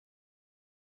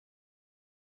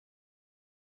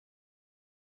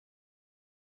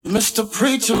Mr.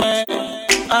 Preacher Man,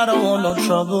 I don't want no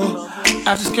trouble.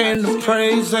 I just came to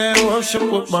praise and worship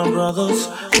with my brothers,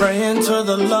 praying to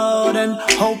the Lord and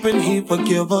hoping He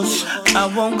forgive us. I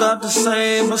want God to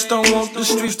save us, don't want the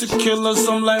streets to kill us.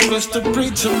 I'm like Mr.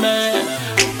 Preacher Man,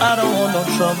 I don't want no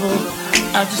trouble.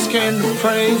 I just came to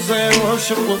praise and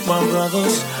worship with my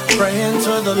brothers, praying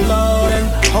to the Lord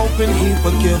and hoping He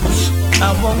forgive us.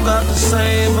 I want God to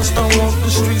save us, don't want the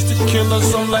streets to kill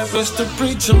us. I'm like Mr.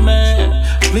 Preacher Man,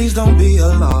 please don't be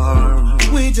alarmed.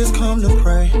 We just come to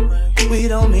pray, we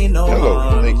don't mean no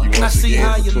harm. Thank you I once see again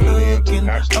how for you tuning in looking, to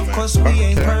Pastor of Max course we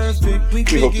ain't Podcast. perfect.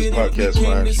 We hope this podcast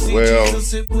finds you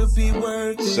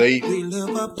well, safe, we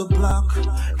live up the block.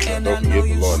 and don't forget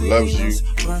the Lord loves you.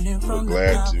 We're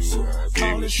glad to be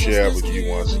able to share with you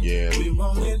once again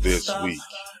this week.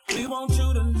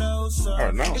 Our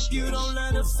announcements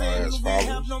are as follows.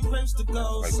 I'd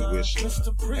like to wish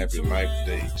Happy Life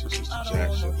Day to Sister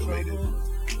Jackson, belated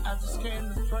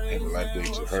Happy Life Day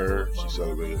to her. She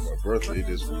celebrated her birthday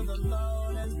this week.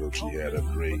 We hope she had a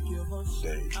great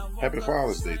day. Happy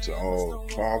Father's Day to all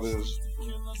fathers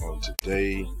on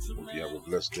today. Hope you have a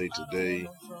blessed day today.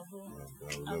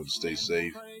 And remember to stay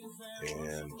safe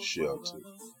and sheltered.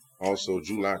 Also,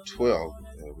 July 12th,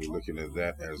 we're looking at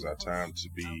that as our time to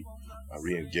be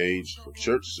re-engaged for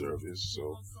church service.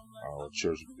 So our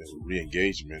church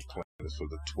re-engagement plan is for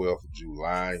the 12th of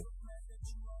July.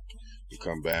 We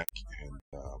come back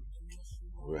and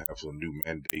we'll have some new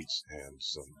mandates and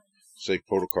some safe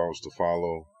protocols to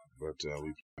follow. But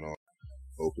we plan on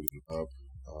opening up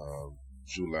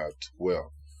July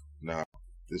 12th. Now,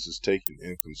 this is taking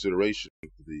in consideration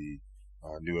the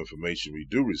new information we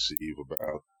do receive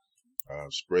about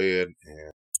spread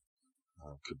and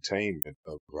containment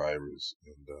of virus,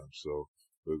 and so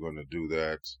we're going to do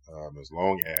that as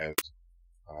long as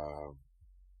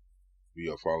we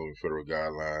are following federal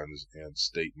guidelines and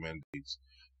state mandates.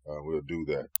 We'll do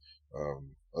that.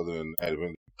 Other than that, if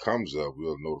anything comes up,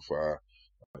 we'll notify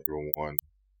everyone,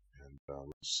 and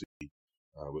we'll see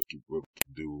what we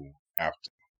can do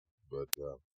after. But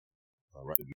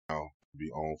right now, we'll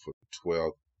be on for the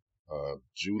 12th of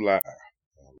July.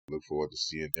 We look forward to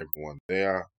seeing everyone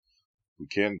there who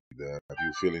can be there. If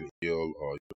you're feeling ill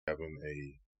or you're having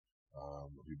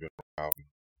if you've been around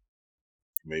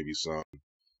maybe some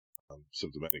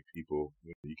symptomatic people,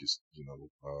 you can,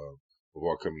 we're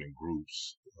all coming in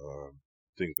groups,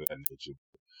 things of that nature.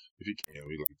 If you can,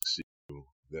 we'd like to see you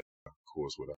there, of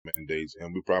course, with our mandates,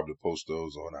 and we probably post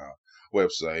those on our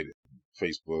website,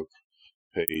 Facebook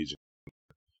page,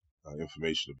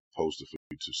 information posted for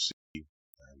you to see, and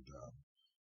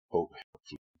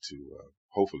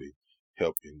hopefully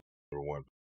help in everyone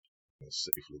in a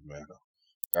safely manner.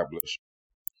 God bless you.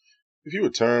 If you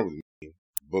return with me,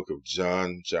 book of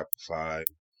John, chapter 5,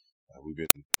 we've been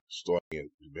in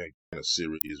a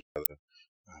series rather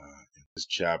in this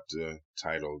chapter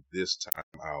titled "This Time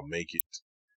I'll Make It."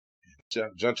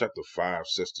 John chapter 5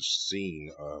 sets the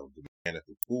scene of the man at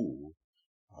the pool.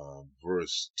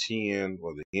 Verse 10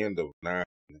 or the end of 9,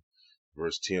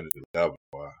 verse 10 and 11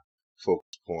 are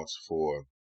focus points for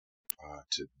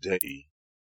today.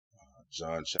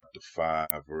 John chapter 5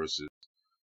 verses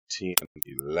 10 and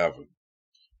 11.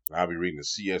 I'll be reading the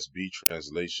CSB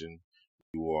translation.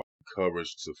 You are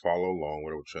encouraged to follow along,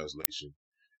 whatever translation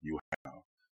you have.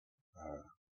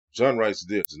 John writes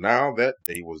this: Now that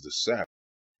day was the Sabbath,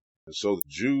 and so the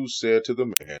Jews said to the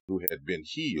man who had been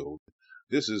healed,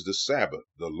 "This is the Sabbath.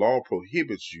 The law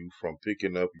prohibits you from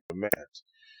picking up your mat."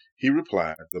 He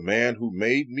replied, "The man who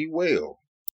made me well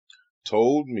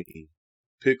told me,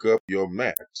 'Pick up your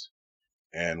mat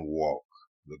and walk.'"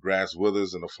 The grass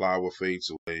withers and the flower fades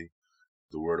away.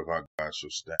 The word of our God shall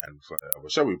stand forever.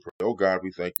 Shall we pray? Oh God,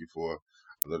 we thank you for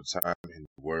another time in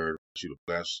the word. I want you to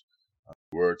bless the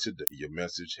word today, your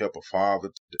message. Help a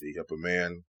father today. Help a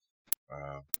man,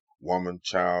 woman,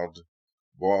 child,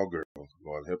 boy, or girl.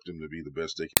 Lord, help them to be the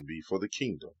best they can be for the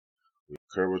kingdom. We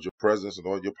encourage your presence and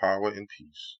all your power and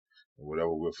peace in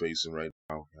whatever we're facing right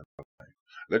now in our life.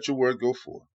 Let your word go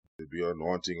forth. There be an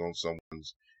anointing on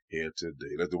someone's head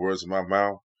today. Let the words of my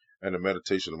mouth and the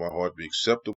meditation of my heart be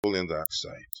acceptable in thy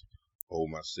sight. Oh,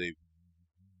 my Savior,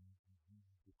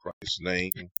 in Christ's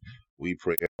name, we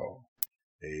pray all.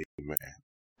 Amen.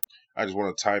 I just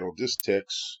want to title this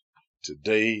text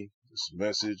today, this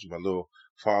message, my little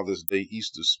Father's Day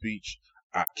Easter speech,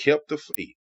 I kept the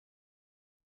faith.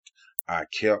 I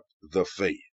kept the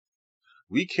faith.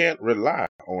 We can't rely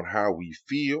on how we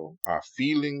feel. Our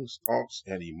feelings, thoughts,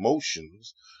 and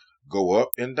emotions go up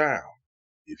and down.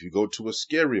 If you go to a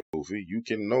scary movie, you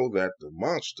can know that the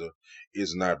monster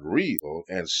is not real,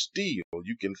 and still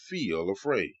you can feel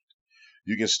afraid.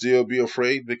 You can still be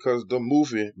afraid because the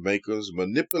movie makers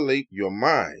manipulate your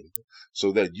mind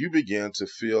so that you begin to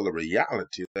feel a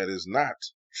reality that is not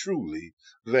truly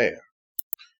there.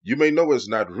 You may know it's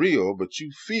not real, but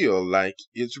you feel like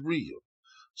it's real.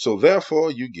 So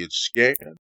therefore, you get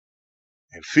scared,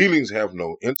 and feelings have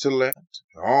no intellect.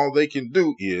 All they can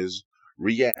do is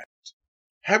react.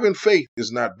 Having faith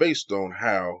is not based on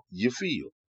how you feel.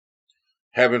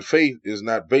 Having faith is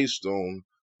not based on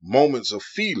moments of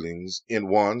feelings in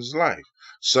one's life.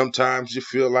 Sometimes you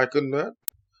feel like a nut,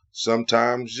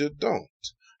 sometimes you don't.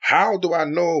 How do I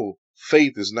know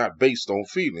faith is not based on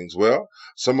feelings? Well,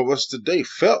 some of us today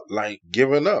felt like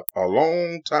giving up a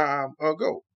long time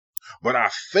ago, but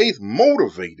our faith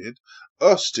motivated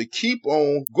us to keep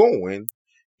on going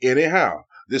anyhow.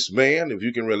 This man, if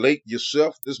you can relate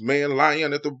yourself, this man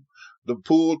lying at the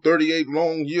pool 38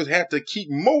 long years had to keep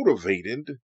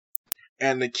motivated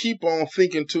and to keep on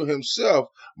thinking to himself,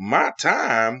 my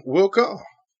time will come.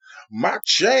 My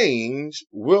change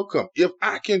will come if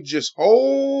I can just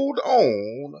hold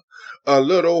on a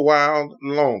little while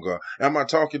longer. Am I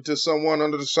talking to someone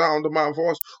under the sound of my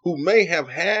voice who may have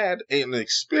had an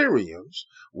experience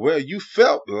where you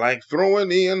felt like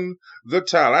throwing in the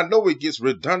towel? I know it gets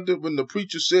redundant when the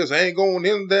preacher says hang on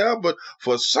in there, but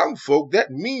for some folk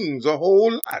that means a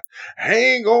whole lot.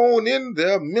 Hang on in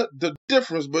there meant the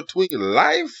difference between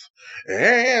life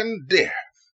and death.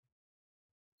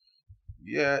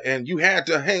 Yeah, and you had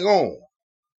to hang on.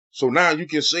 So now you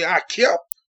can say, I kept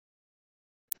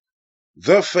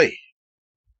the faith.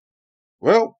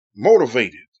 Well,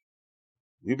 motivated.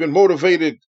 We've been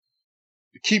motivated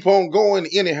to keep on going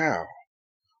anyhow.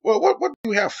 Well, what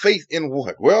do you have faith in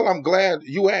what? Well, I'm glad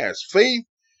you asked. Faith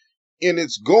in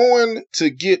it's going to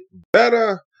get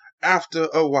better after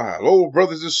a while. Oh,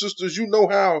 brothers and sisters, you know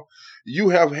how you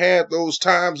have had those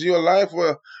times in your life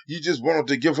where you just wanted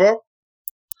to give up.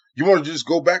 You want to just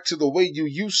go back to the way you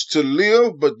used to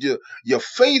live, but your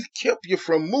faith kept you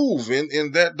from moving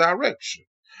in that direction.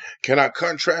 Can I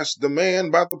contrast the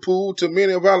man by the pool to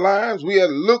many of our lives? We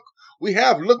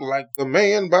have looked like the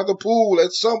man by the pool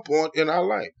at some point in our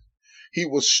life. He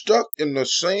was stuck in the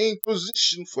same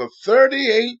position for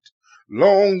 38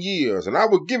 long years, and I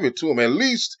would give it to him. At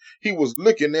least he was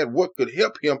looking at what could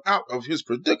help him out of his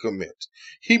predicament.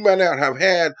 He might not have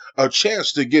had a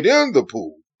chance to get in the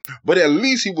pool, but at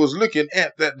least he was looking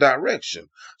at that direction.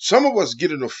 Some of us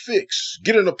get in a fix,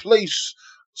 get in a place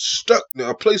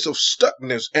of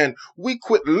stuckness, and we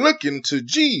quit looking to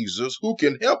Jesus who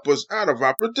can help us out of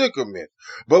our predicament.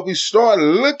 But we start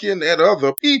looking at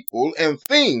other people and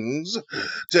things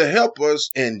to help us,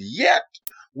 and yet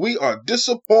we are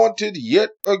disappointed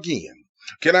yet again.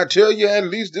 Can I tell you, at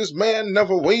least this man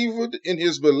never wavered in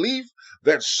his belief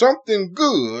that something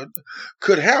good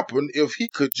could happen if he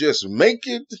could just make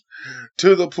it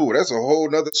to the pool. That's a whole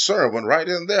nother sermon right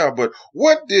in there. But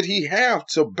what did he have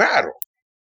to battle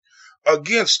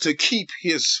against to keep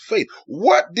his faith?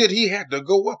 What did he have to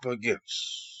go up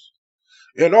against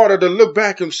in order to look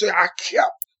back and say, I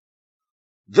kept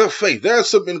the faith? There's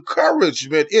some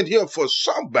encouragement in here for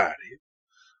somebody.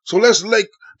 So let's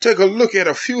take a look at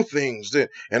a few things,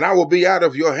 and I will be out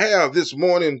of your hair this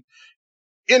morning.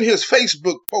 In his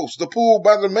Facebook post, The Pool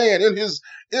by the Man, in his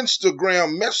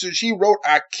Instagram message, he wrote,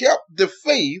 I kept the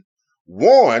faith,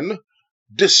 one,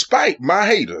 despite my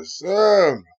haters.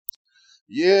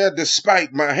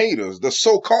 Despite my haters, the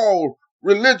so-called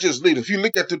religious leaders. If you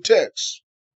look at the text,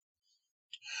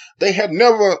 they had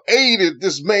never aided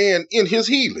this man in his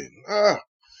healing.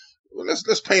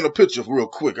 Let's paint a picture real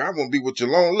quick. I won't be with you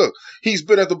long. Look, he's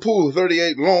been at the pool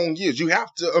 38 long years. You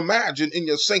have to imagine in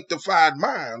your sanctified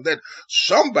mind that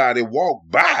somebody walked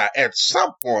by at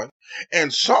some point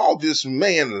and saw this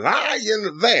man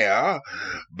lying there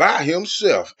by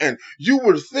himself. And you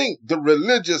would think the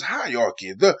religious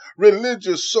hierarchy, the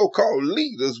religious so-called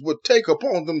leaders would take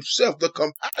upon themselves the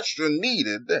compassion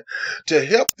needed to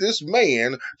help this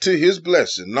man to his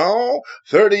blessing. No,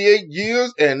 38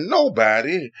 years and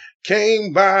nobody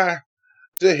came by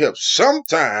to help.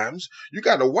 Sometimes you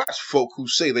got to watch folk who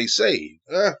say they saved.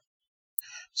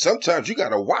 Sometimes you got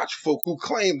to watch folk who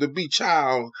claim to be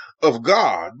child of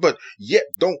God, but yet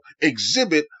don't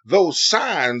exhibit those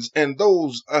signs and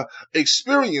those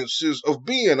experiences of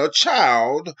being a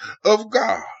child of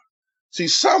God. See,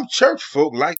 some church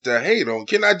folk like to hate on.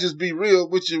 Can I just be real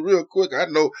with you real quick? I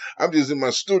know I'm just in my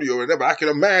studio right now, but I can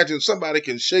imagine somebody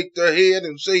can shake their head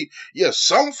and say, yes,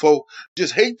 some folk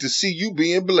just hate to see you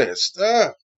being blessed.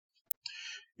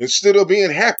 Instead of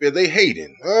being happy, they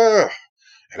hating.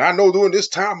 And I know during this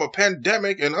time of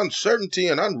pandemic and uncertainty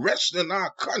and unrest in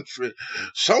our country,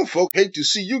 some folk hate to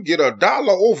see you get $1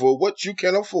 over what you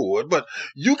can afford, but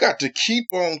you got to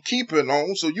keep on keeping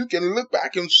on so you can look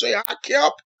back and say, I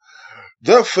kept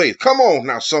the faith. Come on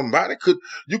now, somebody.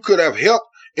 You could have helped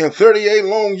in 38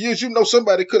 long years. You know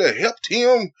somebody could have helped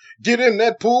him get in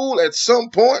that pool at some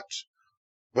point.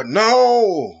 But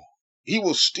no, he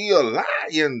was still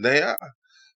lying there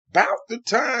about the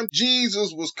time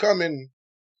Jesus was coming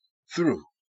through.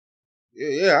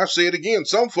 Yeah, I say it again.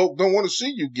 Some folk don't want to see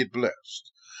you get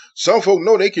blessed. Some folk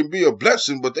know they can be a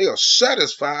blessing, but they are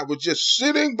satisfied with just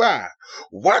sitting by,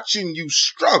 watching you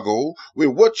struggle with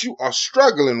what you are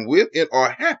struggling with and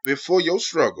are happy for your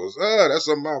struggles. That's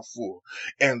a mouthful.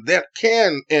 And that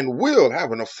can and will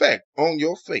have an effect on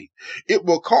your faith. It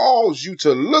will cause you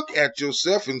to look at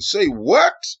yourself and say,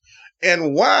 what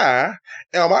and why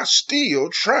am I still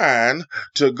trying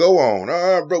to go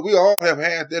on? Bro, we all have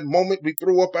had that moment we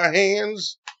throw up our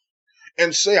hands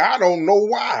and say, I don't know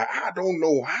why. I don't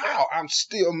know how I'm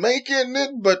still making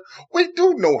it, but we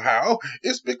do know how.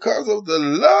 It's because of the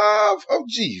love of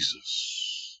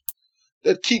Jesus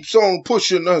that keeps on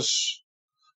pushing us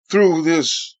through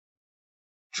this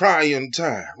trying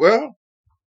time. Well,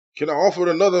 can I offer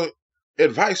another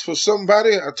advice for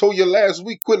somebody? I told you last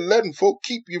week, quit letting folk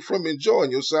keep you from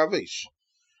enjoying your salvation.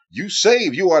 You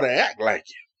saved, you ought to act like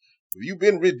it. If you've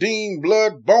been redeemed,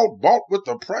 blood bought with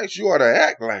the price, you ought to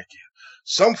act like it.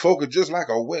 Some folk are just like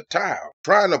a wet towel,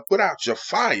 trying to put out your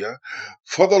fire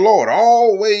for the Lord.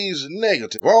 Always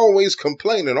negative, always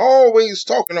complaining, always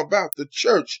talking about the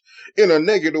church in a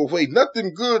negative way.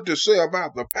 Nothing good to say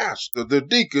about the pastor, the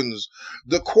deacons,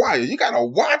 the choir. You got to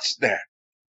watch that.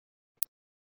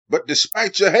 But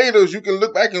despite your haters, you can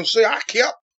look back and say, I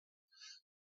kept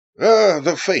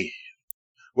the faith.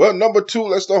 Well, number 2,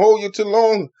 lest I hold you too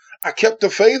long, I kept the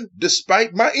faith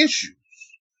despite my issues.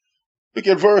 Look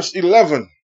at verse 11.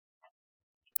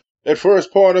 That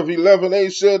first part of 11a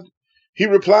said, he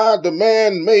replied, the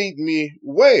man made me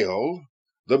well.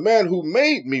 The man who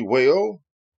made me well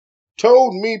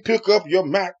told me, pick up your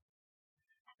mat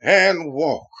and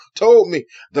walk. Told me,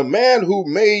 the man who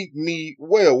made me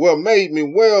well. Well, made me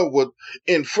well would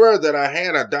infer that I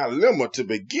had a dilemma to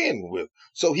begin with.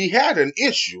 So he had an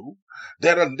issue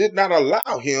that did not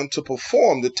allow him to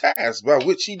perform the task by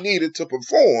which he needed to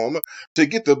perform to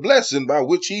get the blessing by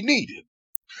which he needed.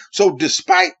 So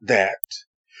despite that,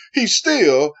 he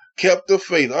still kept the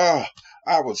faith. I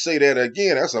would say that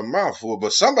again. That's a mouthful,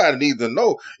 but somebody needs to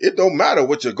know it don't matter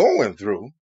what you're going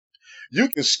through. You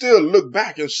can still look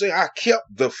back and say, I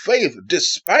kept the faith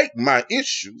despite my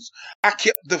issues. I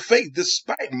kept the faith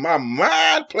despite my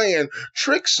mind playing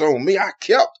tricks on me. I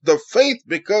kept the faith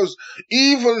because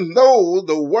even though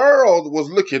the world was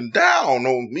looking down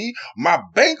on me, my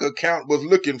bank account was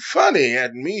looking funny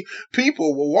at me,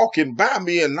 people were walking by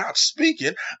me and not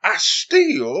speaking, I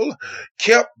still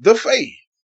kept the faith.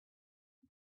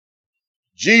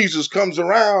 Jesus comes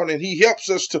around and he helps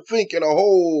us to think in a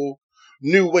whole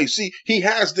new way. See, he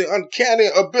has the uncanny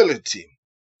ability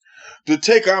to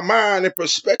take our mind and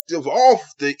perspective off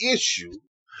the issue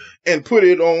and put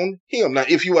it on him. Now,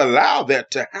 if you allow that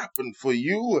to happen for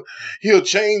you, he'll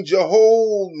change your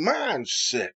whole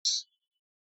mindset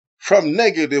from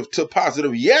negative to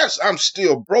positive. Yes, I'm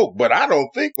still broke, but I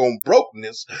don't think on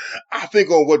brokenness. I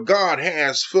think on what God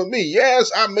has for me.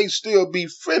 Yes, I may still be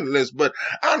friendless, but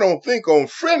I don't think on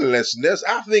friendlessness.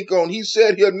 I think on, he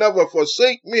said he'll never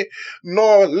forsake me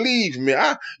nor leave me.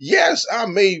 Yes, I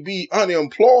may be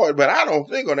unemployed, but I don't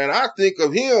think on that. I think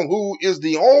of him who is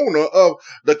the owner of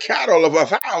the cattle of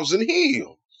 1,000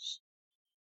 hills.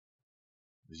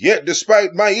 Yet,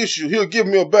 despite my issue, he'll give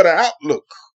me a better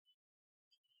outlook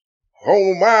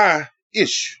on my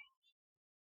issue.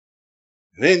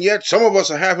 Then yet some of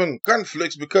us are having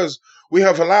conflicts because we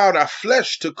have allowed our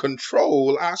flesh to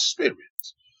control our spirit.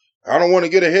 I don't want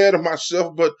to get ahead of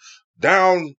myself, but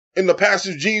down in the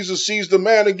passage, Jesus sees the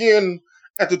man again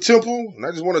at the temple. And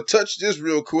I just want to touch this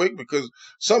real quick because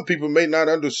some people may not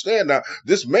understand. Now,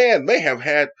 this man may have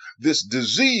had this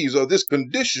disease or this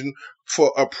condition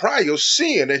for a prior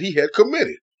sin that he had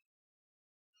committed.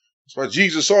 That's why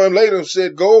Jesus saw him later and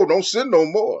said, go, don't sin no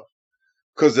more.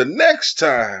 Because the next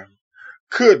time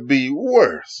could be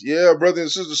worse. Yeah, brothers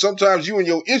and sisters, sometimes you and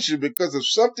your issue because of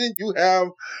something you have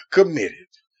committed.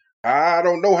 I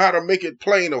don't know how to make it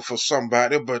plainer for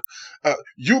somebody, but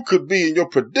you could be in your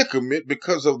predicament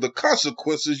because of the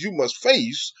consequences you must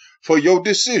face for your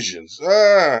decisions.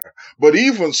 But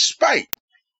even spite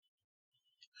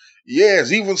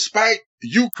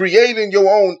you creating your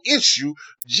own issue,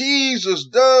 Jesus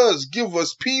does give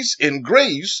us peace and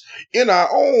grace in our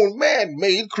own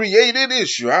man-made created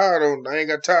issue. I ain't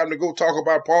got time to go talk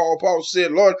about Paul. Paul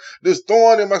said, Lord, this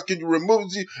thorn in my skin, you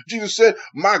remove it. Jesus said,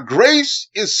 my grace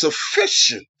is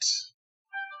sufficient.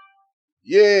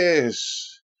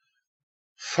 Yes,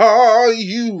 for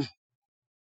you.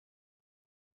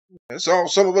 That's all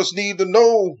some of us need to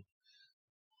know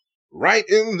right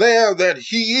in there, that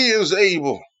he is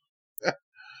able.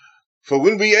 For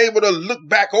when we're able to look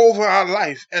back over our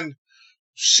life and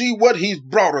see what he's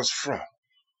brought us from,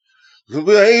 when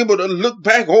we're able to look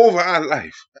back over our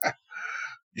life,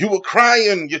 you were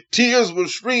crying, your tears were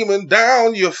streaming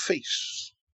down your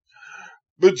face,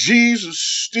 but Jesus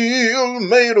still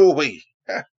made a way,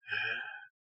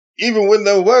 even when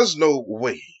there was no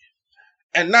way.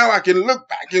 And now I can look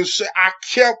back and say, I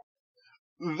kept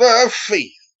the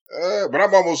faith. But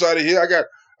I'm almost out of here. I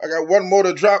got one more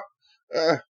to drop.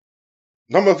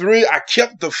 Number 3, I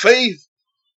kept the faith.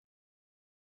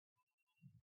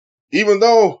 Even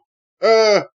though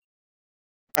I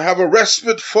have a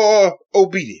respite for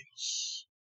obedience.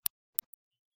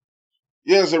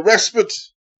 Yes, a respite,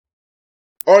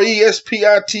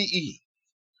 R-E-S-P-I-T-E,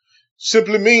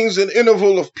 simply means an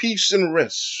interval of peace and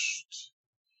rest.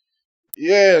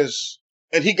 Yes,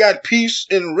 and he got peace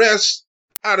and rest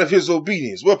out of his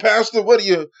obedience. Well, Pastor, what are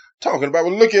you talking about?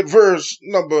 Well, look at verse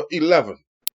number 11.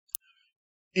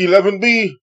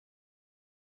 11b.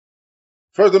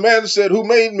 For the man said, who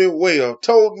made me well,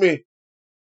 told me,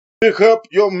 pick up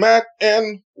your mat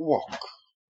and walk.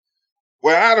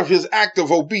 Well, out of his act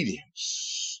of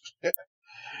obedience,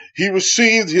 he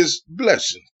received his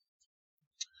blessing.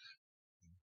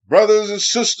 Brothers and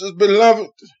sisters, beloved,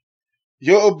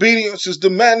 your obedience is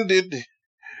demanded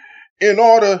in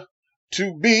order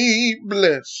to be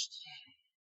blessed.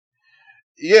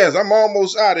 Yes, I'm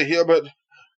almost out of here, but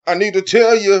I need to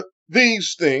tell you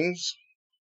these things.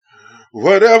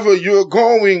 Whatever you're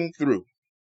going through,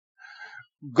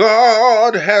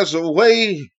 God has a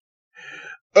way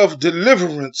of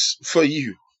deliverance for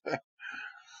you.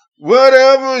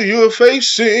 Whatever you're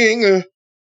facing,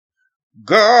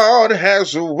 God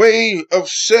has a way of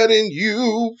setting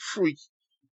you free.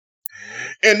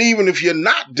 And even if you're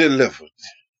not delivered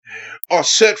or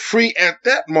set free at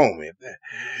that moment,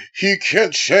 he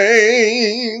can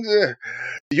change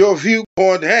your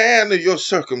viewpoint and your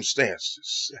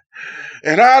circumstances.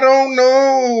 And I don't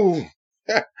know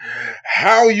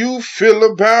how you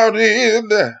feel about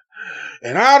it.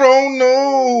 And I don't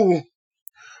know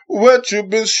what you've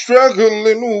been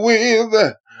struggling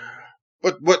with.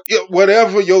 But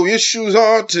whatever your issues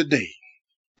are today,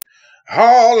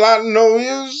 all I know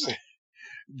is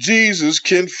Jesus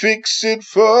can fix it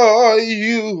for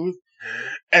you.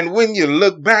 And when you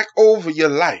look back over your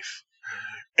life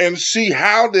and see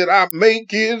how did I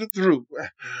make it through,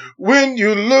 when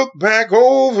you look back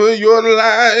over your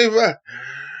life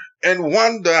and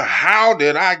wonder how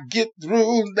did I get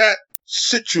through that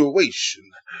situation,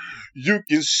 you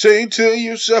can say to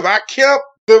yourself, I kept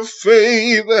the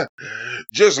faith,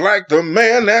 just like the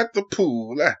man at the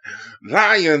pool,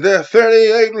 lying there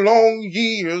 38 long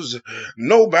years,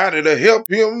 nobody to help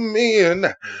him in,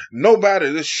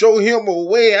 nobody to show him a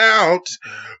way out,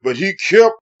 but he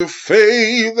kept the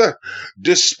faith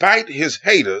despite his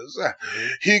haters.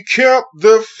 He kept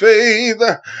the faith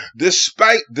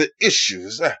despite the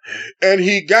issues, and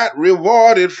he got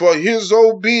rewarded for his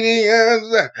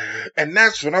obedience. And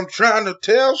that's what I'm trying to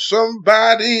tell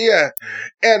somebody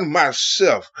and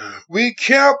myself. We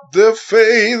kept the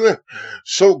faith,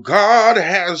 so God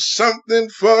has something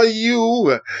for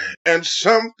you and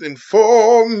something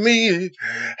for me.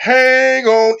 Hang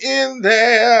on in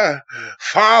there,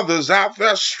 fathers out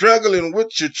there struggling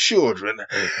with your children.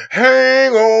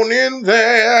 Hang on in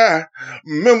there,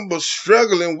 members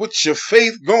struggling with your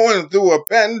faith going through a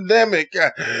pandemic.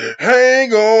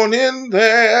 Hang on in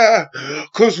there,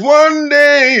 because one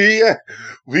day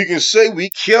we can say we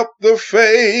kept the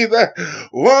faith.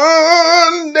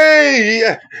 One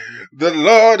day the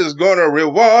Lord is going to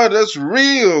reward us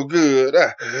real good.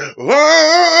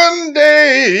 One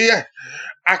day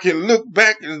I can look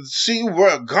back and see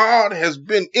where God has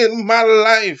been in my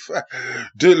life,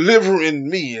 delivering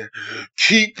me,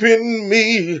 keeping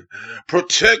me,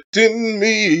 protecting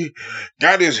me,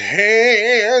 got his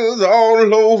hands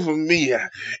all over me. And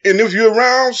if you're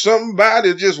around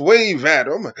somebody, just wave at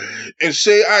them and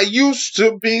say, I used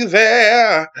to be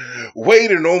there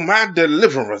waiting on my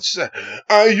deliverance.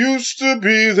 I used to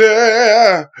be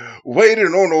there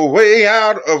waiting on a way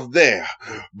out of there.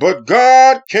 But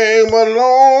God came along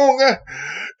strong,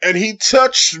 and he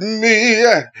touched me,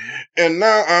 and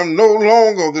now I'm no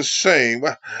longer the same.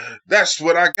 That's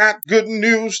what I got good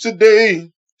news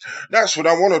today. That's what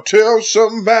I want to tell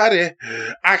somebody.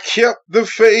 I kept the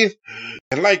faith.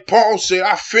 And like Paul said,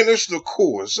 I finished the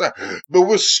course, but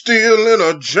we're still in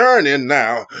a journey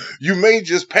now. You may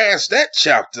just pass that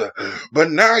chapter,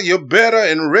 but now you're better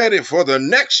and ready for the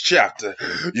next chapter.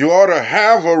 You ought to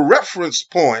have a reference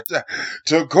point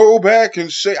to go back and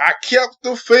say, I kept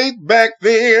the faith back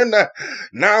then.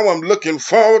 Now I'm looking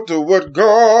forward to what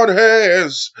God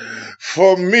has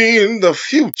for me in the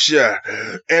future.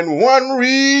 And one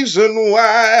reason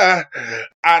why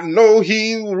I know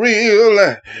he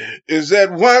real is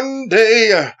that one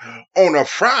day on a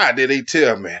Friday, they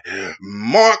tell me,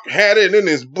 Mark had it in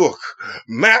his book.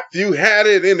 Matthew had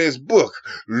it in his book.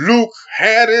 Luke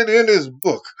had it in his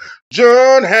book.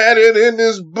 John had it in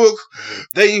his book.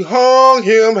 They hung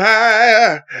him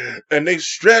high and they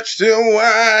stretched him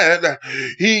wide.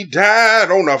 He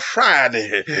died on a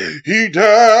Friday. He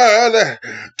died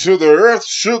till the earth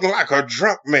shook like a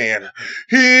drunk man.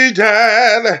 He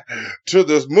died till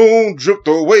the moon dripped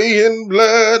away in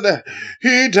blood.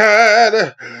 He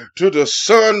died till the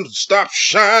sun stopped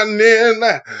shining,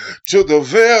 till the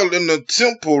veil in the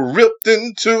temple ripped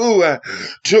in two,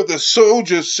 till the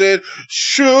soldiers said,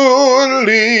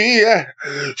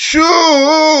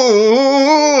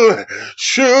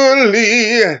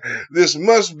 surely this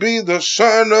must be the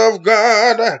Son of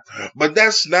God. But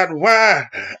that's not why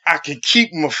I can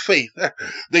keep my faith.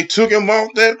 They took him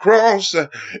off that cross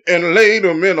and laid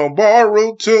him in a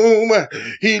borrowed tomb.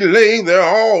 He lay there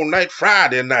all night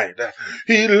Friday night.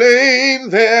 He lay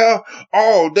there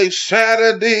all day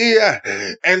Saturday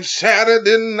and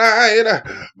Saturday night.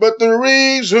 But the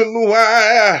reason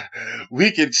why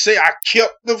we can say I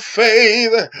kept the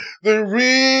faith, the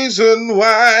reason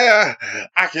why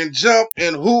I can jump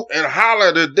and hoop and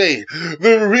holler today,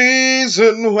 the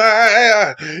reason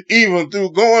why even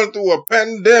through going through a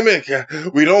pandemic,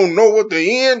 we don't know what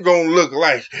the end gonna look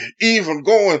like. Even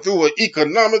going through an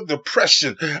economic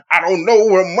depression, I don't know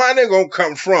where money gonna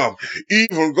come from.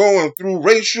 Even going through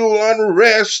racial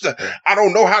unrest, I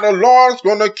don't know how the Lord's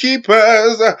gonna keep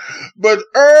us. But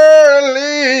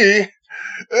early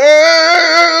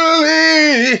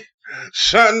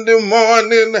Sunday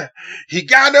morning, he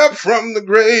got up from the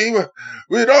grave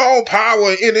with all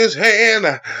power in his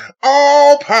hand,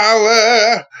 all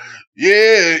power,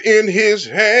 yeah, in his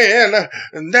hand.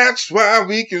 And that's why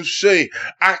we can say,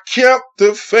 I kept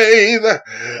the faith.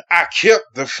 I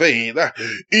kept the faith.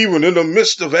 Even in the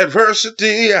midst of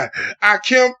adversity, I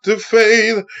kept the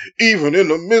faith. Even in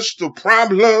the midst of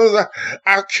problems,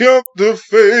 I kept the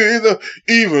faith.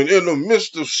 Even in the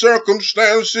midst of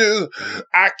circumstances,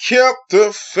 I kept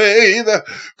the faith.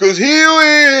 'Cause he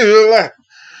will.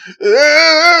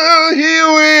 He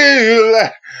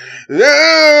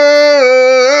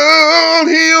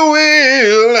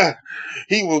will.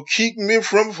 He will keep me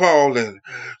from falling.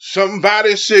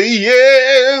 Somebody say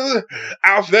yes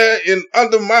out there in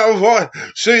under my voice.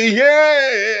 Say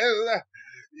yes.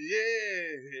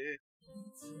 Yeah.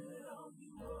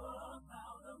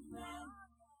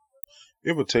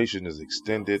 Invitation is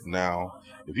extended now.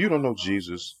 If you don't know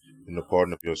Jesus in the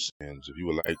pardon of your sins, if you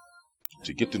would like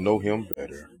to get to know him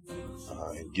better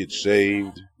and get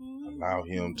saved, allow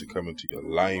him to come into your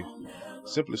life,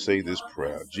 simply say this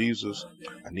prayer. Jesus,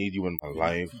 I need you in my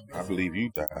life. I believe you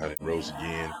died and rose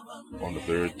again on the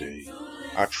third day.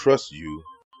 I trust you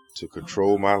to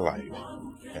control my life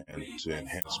and to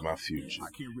enhance my future.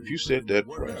 If you said that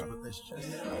prayer,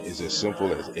 it's as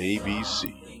simple as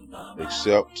ABC.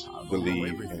 Accept,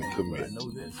 believe, and commit.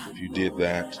 If you did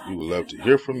that, we would love to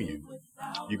hear from you.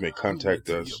 You may contact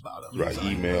us through our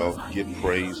email,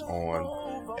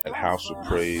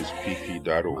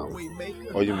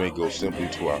 getpraiseon@houseofpraisepp.org, or you may go simply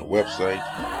to our website,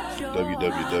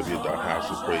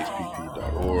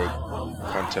 www.houseofpraisepp.org.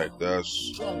 Contact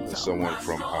us, and someone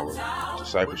from our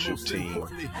discipleship team will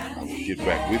get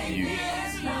back with you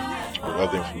with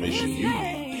other information you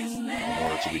need in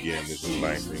order to begin this new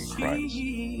life in Christ.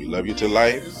 We love you to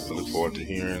life. We look forward to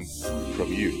hearing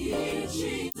from you.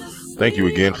 Thank you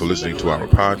again for listening to our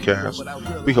podcast.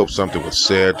 We hope something was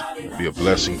said be a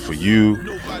blessing for you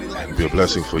and be a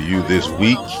blessing for you this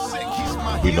week.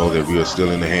 We know that we are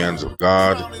still in the hands of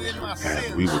God,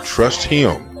 and we will trust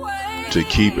him to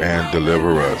keep and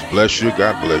deliver us. Bless you.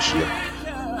 God bless you.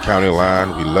 County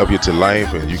Line, we love you to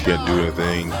life, and you can't do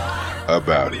anything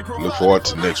about it. Look forward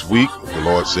to next week. The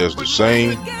Lord says the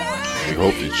same. We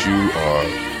hope that you are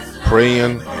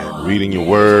praying and reading your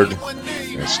word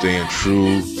and staying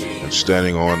true and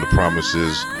standing on the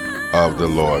promises of the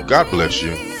Lord. God bless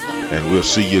you. And we'll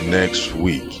see you next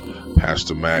week.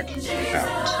 Pastor Mac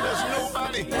out.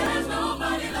 There's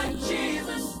nobody like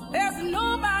Jesus. There's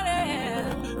nobody,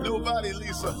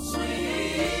 Lisa.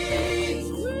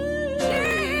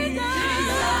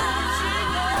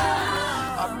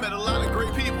 I've met a lot of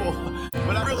great people,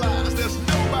 but I realize there's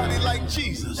nobody like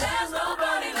Jesus. There's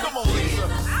nobody like Come on, Lisa.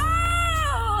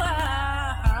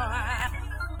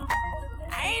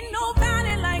 Ain't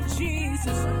nobody like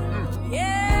Jesus.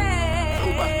 Yeah.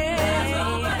 There's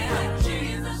nobody like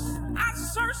Jesus. I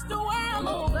searched the world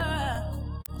over,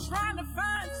 trying to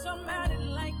find somebody